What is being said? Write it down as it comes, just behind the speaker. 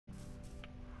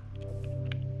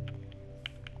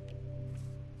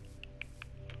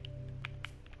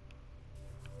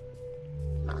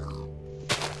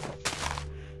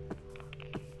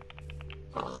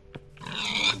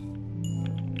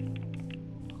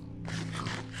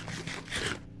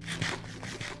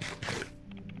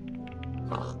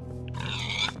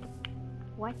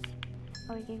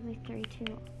Oh, he gave me 3 too.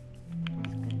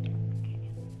 That's good. Okay.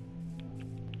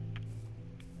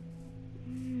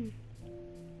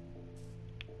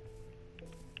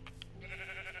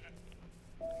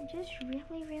 I just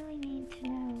really need to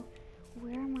know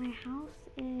where my house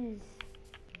is.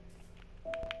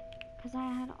 Because I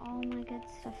had all my good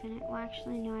stuff in it. Well,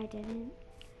 actually, no, I didn't.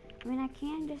 I mean, I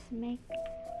can just make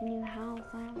a new house.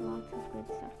 I have lots of good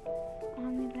stuff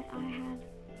on me, but I have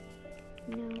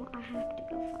to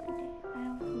go find it. I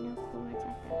have no clue where it's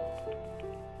at though.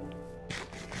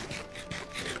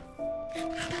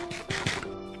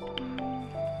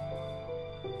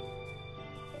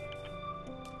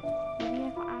 Maybe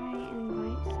if I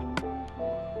invite someone,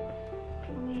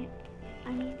 I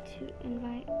need to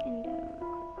invite into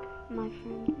my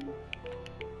friend.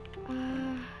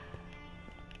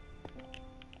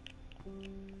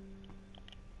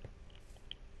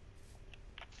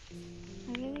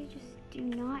 I really just do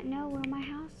not know where my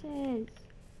house is.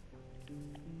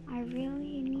 I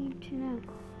really need to know.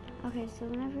 Okay, so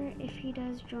if he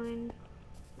does join,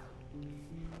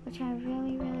 which I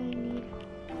really need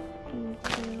him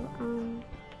to,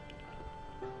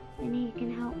 then he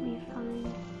can help me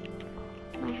find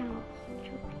my house,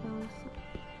 which would be awesome.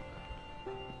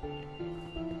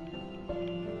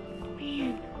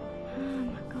 Man, oh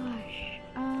my gosh.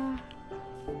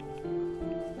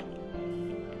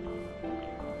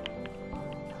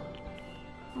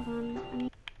 Hold on,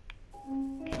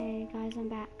 okay guys, I'm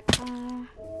back.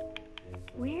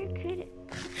 Where could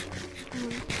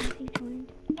has he joined?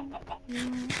 No.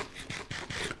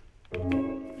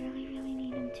 Really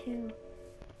need him too.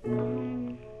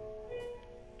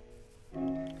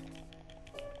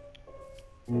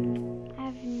 I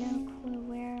have no clue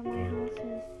where my house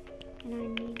is, and I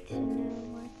need to know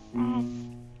where it's at.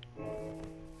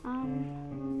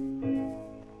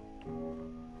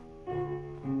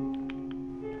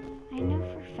 I know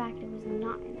for a fact it was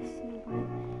not in the snow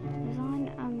biome. It was on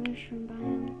a mushroom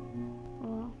biome.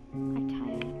 Well, a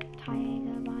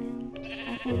taiga biome, I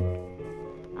think.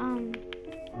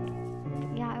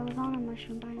 Yeah, it was on a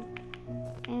mushroom biome.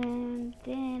 And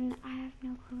then I have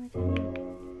no clue where it's at.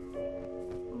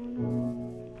 I don't know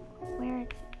where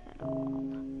it's at all.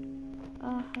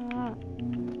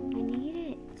 I need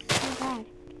it so bad.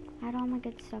 I had all my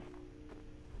good stuff.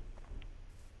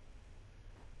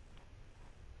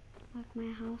 Like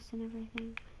my house and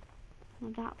everything. Now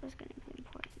that was gonna be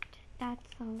important. That's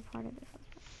the whole part of this.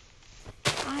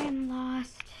 I am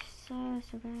lost so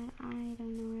bad. I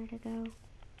don't know where to go.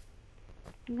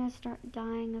 I'm gonna start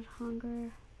dying of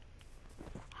hunger.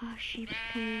 Oh, sheep's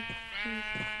coming.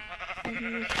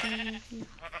 Please.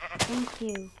 Thank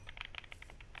you.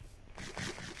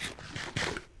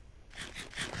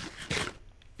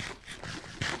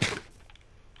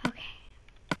 Okay.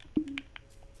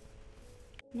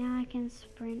 Now I can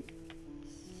sprint.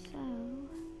 So,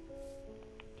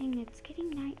 dang, it's getting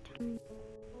nighttime.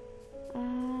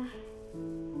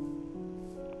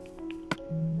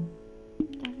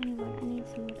 Definitely wood. I need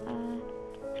some wood.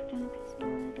 Don't piece of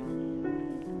wood. I need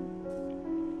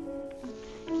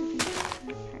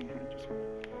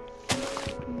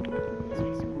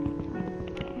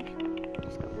a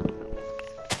piece of wood. Okay, hurry, just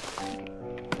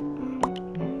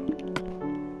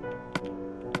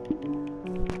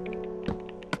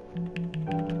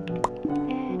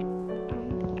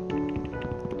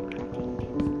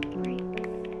hurry.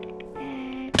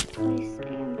 Just go.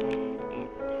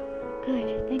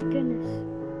 Thank goodness.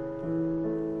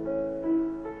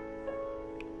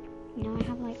 Now I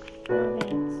have like 4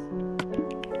 beds.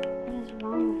 What is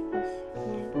wrong with this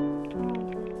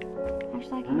world?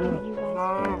 Actually, I can give you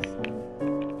guys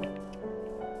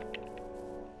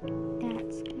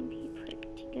beds, so that's gonna be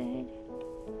pretty good.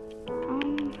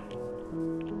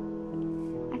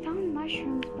 I found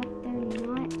mushrooms, but they're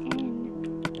not in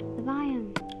the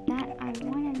biome that I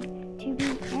wanted to be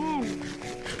in.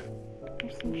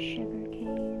 There's some sugar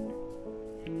cane.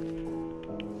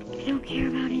 I don't care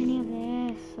about any of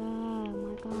this. Oh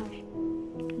my gosh.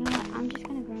 You know what? I'm just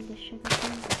gonna grab the sugar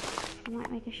cane. I might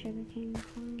make a sugar cane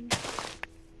farm.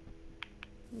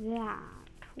 That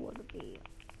would be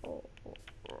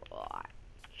alright.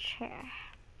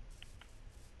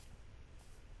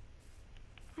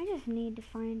 I just need to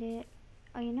find it.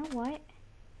 Oh, you know what?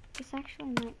 This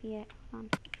actually might be it. Hold on.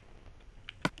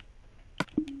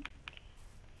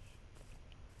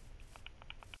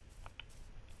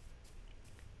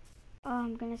 Oh,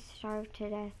 I'm gonna starve to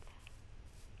death.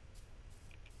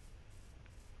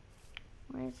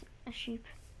 Where's a sheep?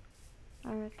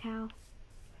 Or a cow?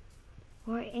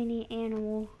 Or any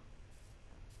animal?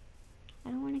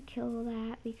 I don't want to kill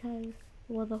that because,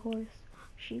 well, the horse.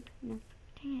 Sheep? No.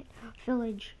 Dang it.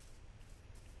 Village.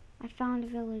 I found a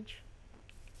village.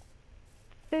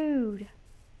 Food.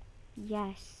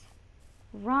 Yes.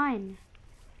 Run.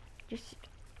 Just.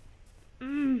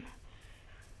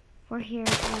 We're here.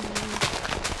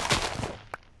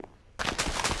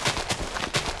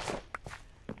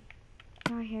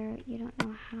 We're here. You don't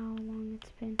know how long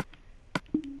it's been.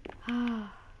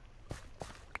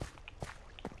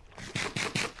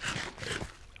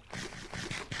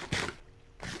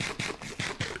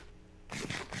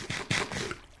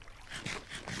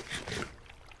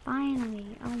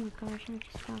 Finally. Oh my gosh, I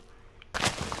just fell.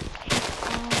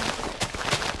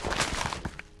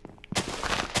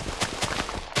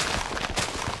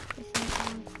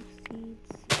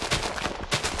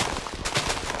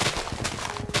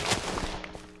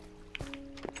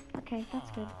 Okay,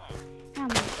 that's good. Now I'm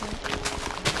gonna do it.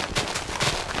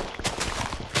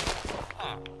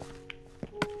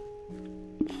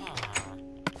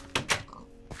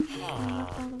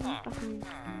 Left all the way behind.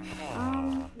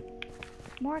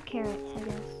 More carrots, I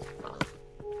guess.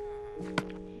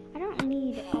 I don't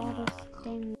need all this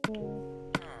dang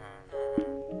wool.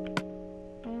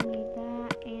 I don't need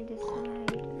that,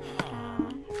 andesite,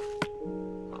 that.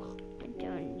 I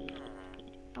don't need.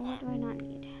 Oh, what do I not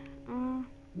need?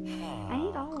 I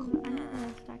need all of them. I need the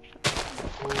rest, actually.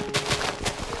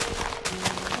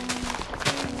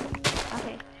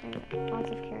 Okay, there we go. Lots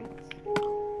of carrots.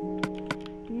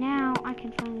 Now I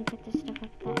can finally put the stuff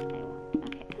up that I want.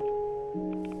 Okay.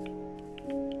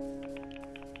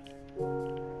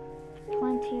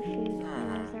 Plenty of food.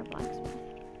 There's their blacksmith.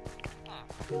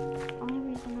 Only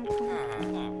reason I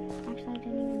planted. Actually, I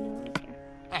didn't even know it was here.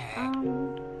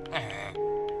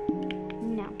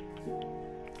 No.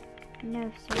 No,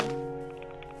 sir.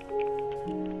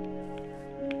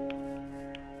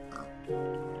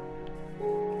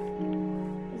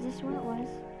 Is this where it was?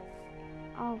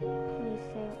 Oh, please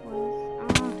say it was.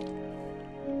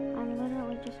 I'm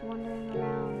literally just wandering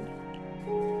around.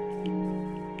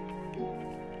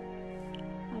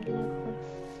 I have no clue.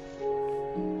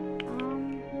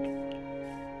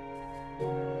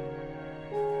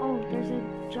 Oh, there's a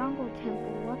jungle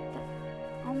temple. What the?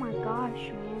 Oh my gosh,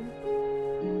 man.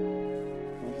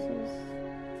 This is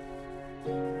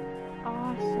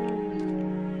awesome.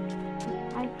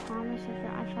 I promise if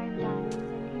I find diamonds in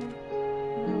here,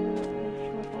 I'm gonna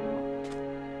flip out.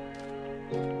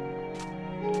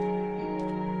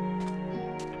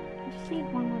 I just need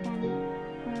one more diamond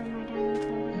for my diamond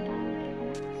sword and diamond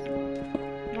pickaxe.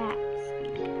 That's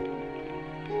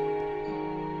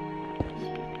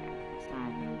not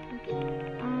really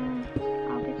good.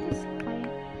 I'll get this clay.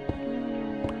 I really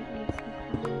might need some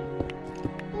clay.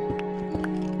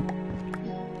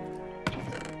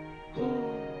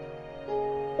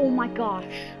 Oh my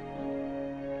gosh.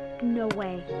 No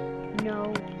way.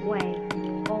 No way.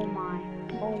 Oh my.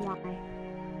 Oh my.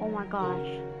 Oh my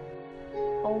gosh.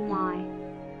 Oh my.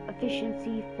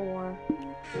 Efficiency 4.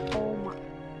 Oh my.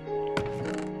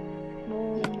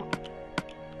 Oh my.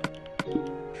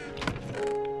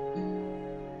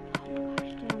 Oh my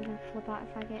gosh, dude, I'm gonna flip out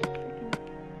if I get freaking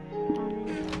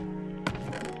diamonds.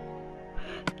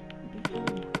 Oh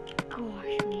my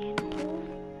gosh, man.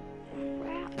 Holy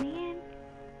crap, man.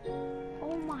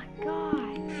 Oh my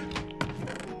god.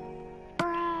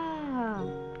 Bruh.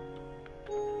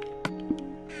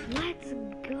 Let's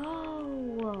go.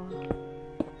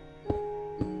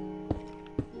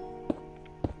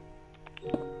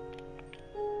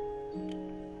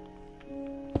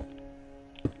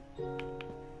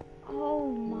 Oh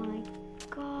my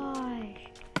gosh.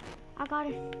 I got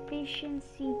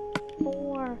efficiency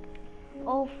 4.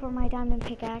 Oh, for my diamond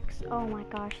pickaxe. Oh my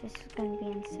gosh, this is gonna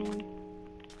be insane.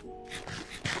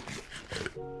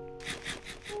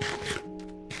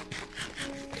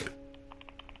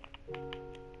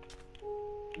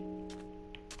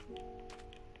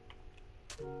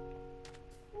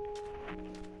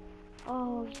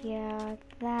 Oh yeah,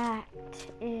 that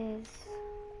is,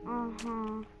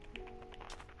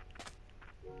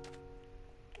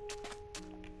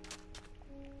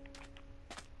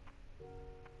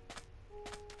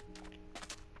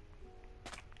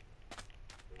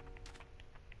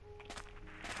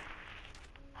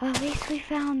 At least we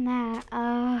found that.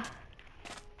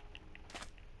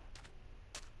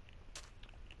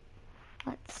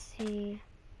 Let's see.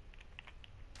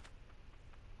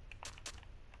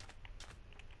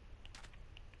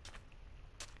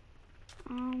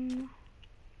 I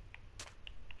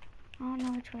don't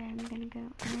know which way I'm gonna go.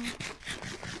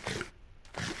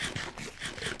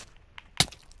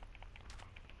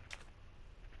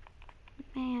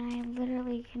 Man, I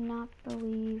literally cannot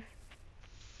believe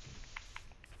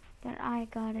that I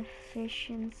got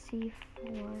efficiency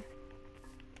 4.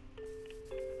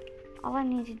 All I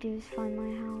need to do is find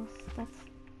my house. That's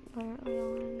literally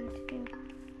all I need to do.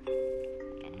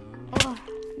 Oh,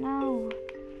 no.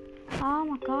 Oh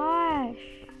my gosh.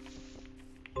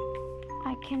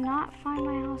 I cannot find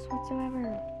my house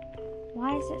whatsoever.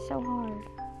 Why is it so hard?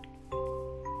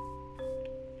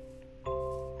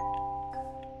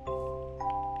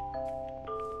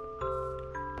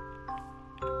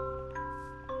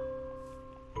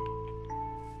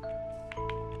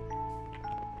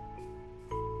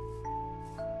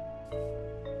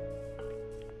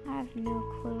 I have no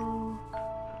clue.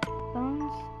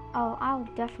 Bones? Oh, I'll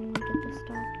definitely get this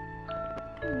dog.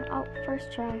 Oh,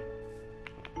 first try.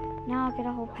 Now I'll get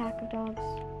a whole pack of dogs.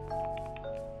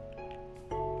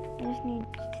 I just need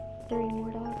 3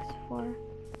 more dogs for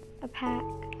a pack,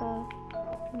 the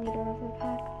leader of the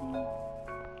pack thing.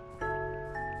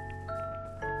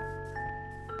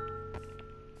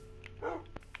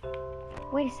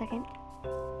 Wait a second.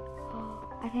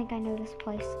 I think I know this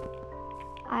place.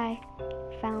 I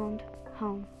found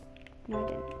home. No, I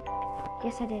didn't.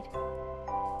 Yes, I did.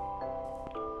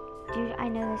 Dude, I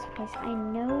know this place. I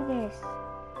know this.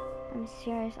 I'm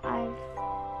serious. I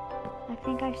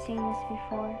think I've seen this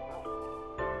before.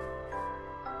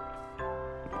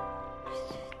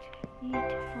 Just need to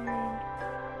find.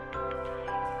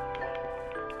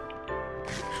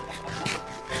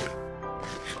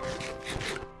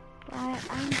 But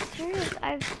I'm serious.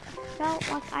 I've felt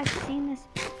like I've seen this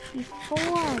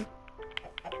before.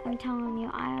 I'm telling you,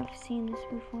 I have seen this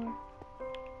before.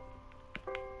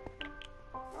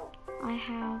 I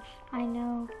have. I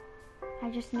know. I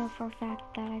just know for a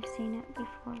fact that I've seen it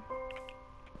before.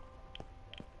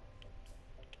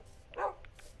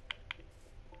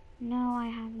 No, I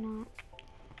have not.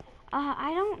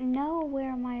 I don't know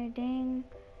where my dang,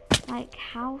 like,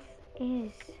 house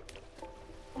is.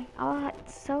 Like, oh,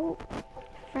 it's so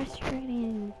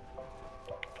frustrating.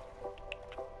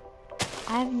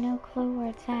 I have no clue where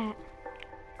it's at.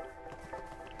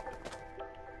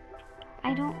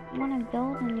 I don't want to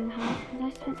build a new house because I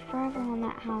spent forever on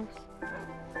that house.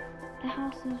 The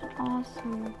house is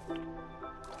awesome.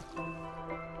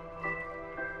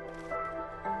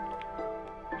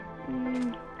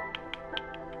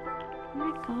 Oh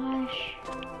my gosh.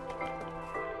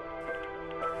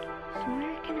 So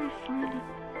where can I find it?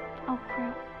 Oh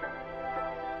crap.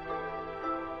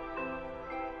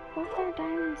 What if there are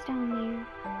diamonds down there?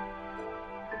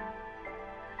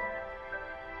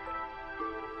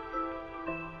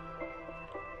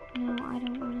 No, I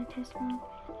don't want to test one.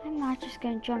 I'm not just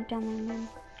gonna jump down there, man.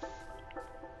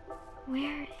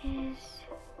 Where is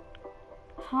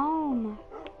home?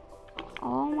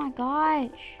 Oh my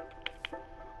gosh.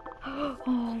 Oh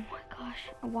my gosh.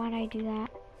 Why'd I do that?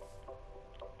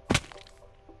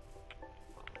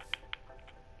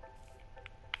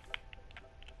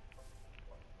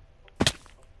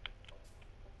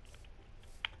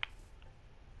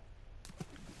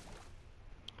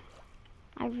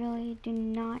 I really do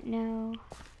not know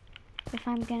if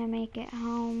I'm gonna make it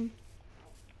home.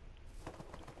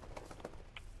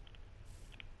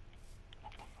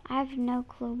 I have no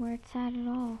clue where it's at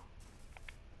all.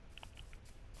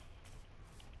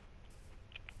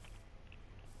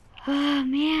 Oh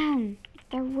man,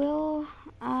 there will, if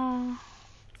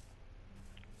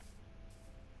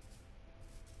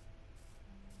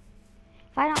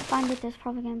I don't find it, there's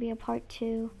probably gonna be a part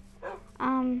 2.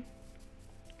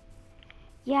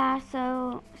 Yeah,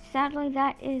 so sadly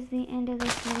that is the end of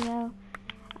this video.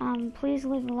 Please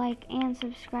leave a like and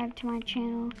subscribe to my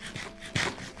channel.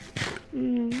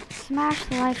 Smash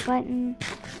the like button.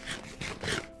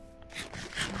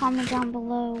 Comment down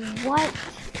below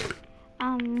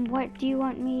what do you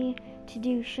want me to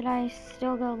do? Should I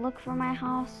still go look for my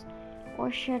house,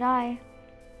 or should I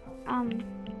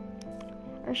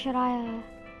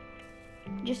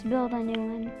just build a new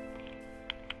one?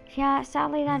 Yeah,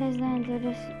 sadly that is the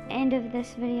end of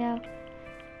this video.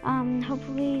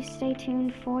 Hopefully stay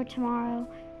tuned for tomorrow.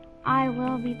 I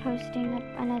will be posting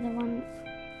another one.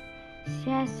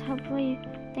 Yes, hopefully.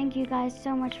 Thank you guys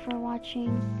so much for watching.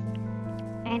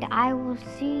 And I will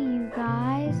see you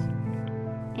guys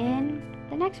in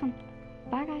the next one.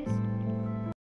 Bye guys.